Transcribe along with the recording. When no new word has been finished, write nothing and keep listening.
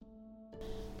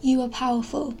You are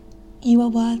powerful, you are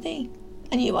worthy,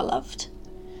 and you are loved.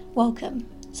 Welcome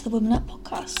to the Woman Up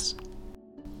Podcast.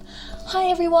 Hi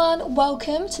everyone,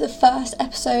 welcome to the first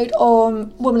episode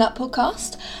on Woman Up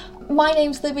Podcast. My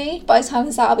name's Libby. By the time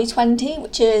this out, I'll be 20,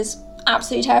 which is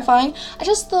absolutely terrifying. I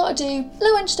just thought I'd do a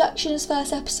little introduction as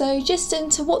first episode, just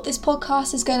into what this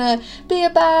podcast is going to be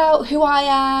about, who I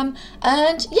am,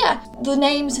 and yeah, the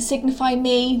names to signify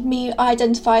me. I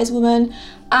identify as a woman,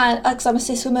 and because I'm a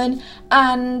cis woman,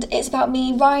 and it's about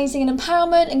me rising in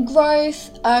empowerment and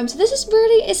growth. So this is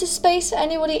really, it's a space for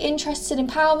anybody interested in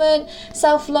empowerment,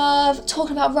 self-love,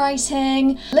 talking about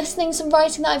writing, listening to some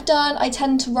writing that I've done. I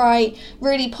tend to write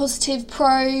really positive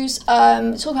prose,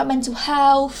 talk about mental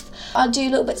health. I do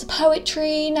little bits of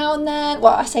poetry now and then.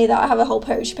 Well, I say that, I have a whole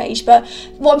poetry page, but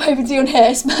what I'm hoping to do on here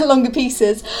is longer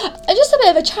pieces. And just a bit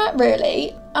of a chat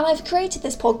really. And I've created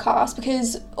this podcast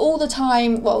because all the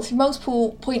time, well, through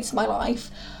multiple points in my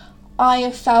life, I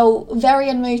have felt very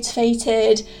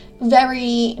unmotivated,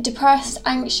 very depressed,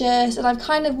 anxious, and I've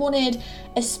kind of wanted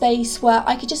a space where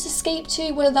I could just escape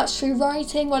to, whether that's through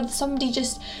writing, whether somebody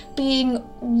just being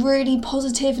really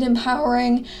positive and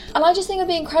empowering. And I just think it'd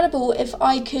be incredible if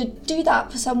I could do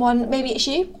that for someone. Maybe it's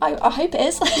you, I hope it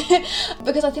is,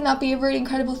 because I think that'd be a really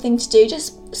incredible thing to do,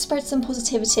 just spread some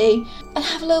positivity and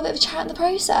have a little bit of a chat in the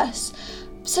process.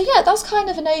 So yeah, that's kind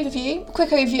of an overview, a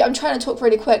quick overview. I'm trying to talk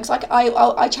really quick because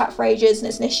I chat for ages and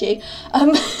it's an issue.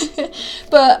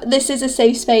 But this is a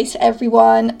safe space for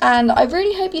everyone, and I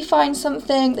really hope you find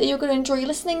something that you're going to enjoy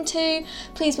listening to.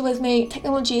 Please bear with me,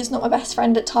 technology is not my best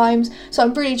friend at times, so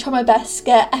I'm really trying my best to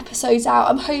get episodes out.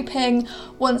 I'm hoping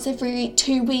once every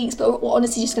 2 weeks, but we're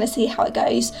honestly just going to see how it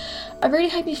goes. I really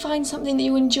hope you find something that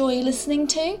you enjoy listening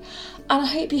to, and I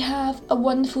hope you have a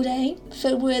wonderful day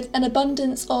filled with an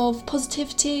abundance of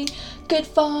positivity, good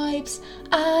vibes,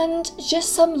 and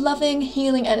just some loving,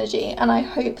 healing energy. And I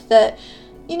hope that,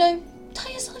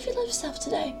 tell yourself you love yourself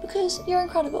today, because you're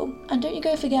incredible, and don't you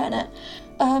go forgetting it.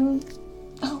 I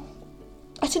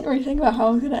didn't really think about how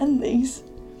I'm going to end these.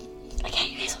 Okay,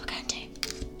 here's what we're going to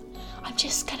do. I'm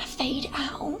just going to fade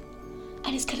out,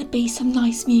 and it's going to be some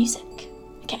nice music.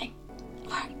 Okay,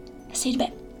 alright, see you in a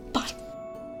bit.